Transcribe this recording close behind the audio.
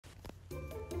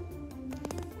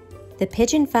The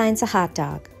Pigeon Finds a Hot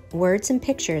Dog. Words and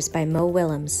pictures by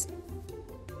Willems.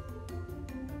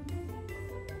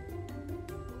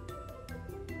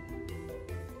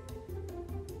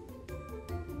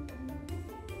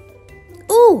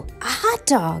 Ooh, a hot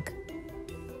dog.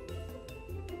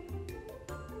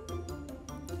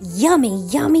 Yummy,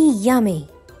 yummy, yummy.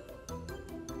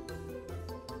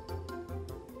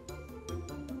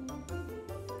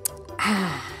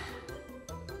 Ah.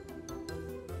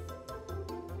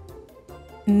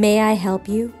 May I help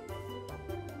you?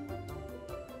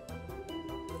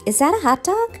 Is that a hot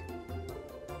dog?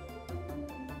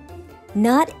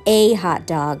 Not a hot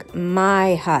dog,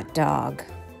 my hot dog.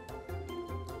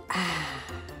 Ah.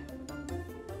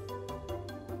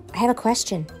 I have a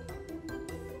question.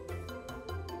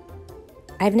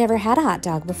 I've never had a hot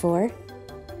dog before.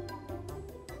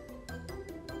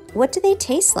 What do they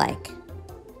taste like?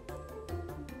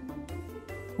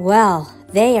 Well,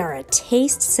 they are a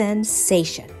taste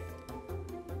sensation.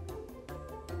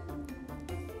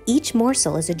 Each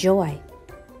morsel is a joy,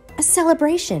 a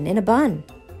celebration in a bun.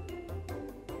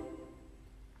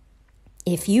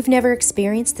 If you've never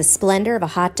experienced the splendor of a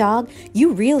hot dog,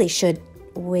 you really should.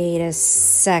 Wait a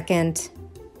second.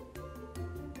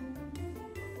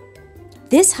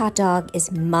 This hot dog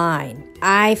is mine.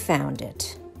 I found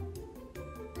it.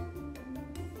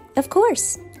 Of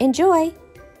course. Enjoy.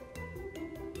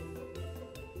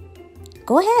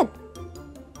 Go ahead.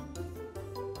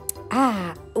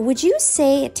 Ah, would you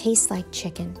say it tastes like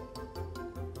chicken?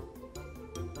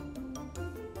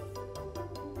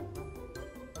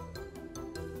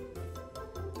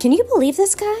 Can you believe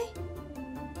this guy?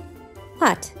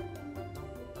 What?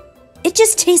 It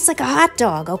just tastes like a hot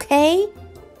dog, okay?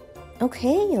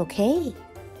 Okay.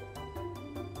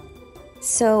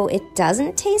 So it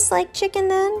doesn't taste like chicken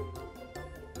then?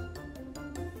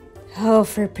 Oh,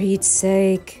 for Pete's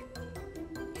sake.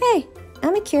 Hey,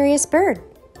 I'm a curious bird.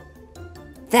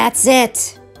 That's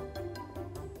it.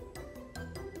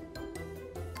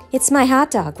 It's my hot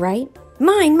dog, right?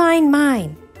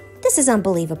 Mine. This is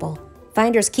unbelievable.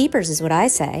 Finders keepers is what I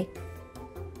say.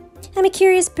 I'm a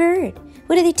curious bird.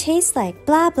 What do they taste like?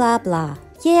 Blah, blah, blah.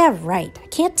 Yeah, right. I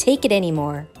can't take it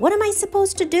anymore. What am I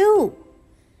supposed to do?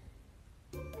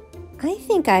 I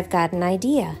think I've got an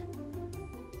idea.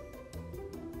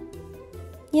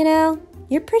 You know,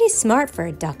 you're pretty smart for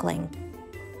a duckling.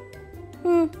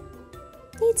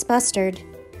 Needs mustard.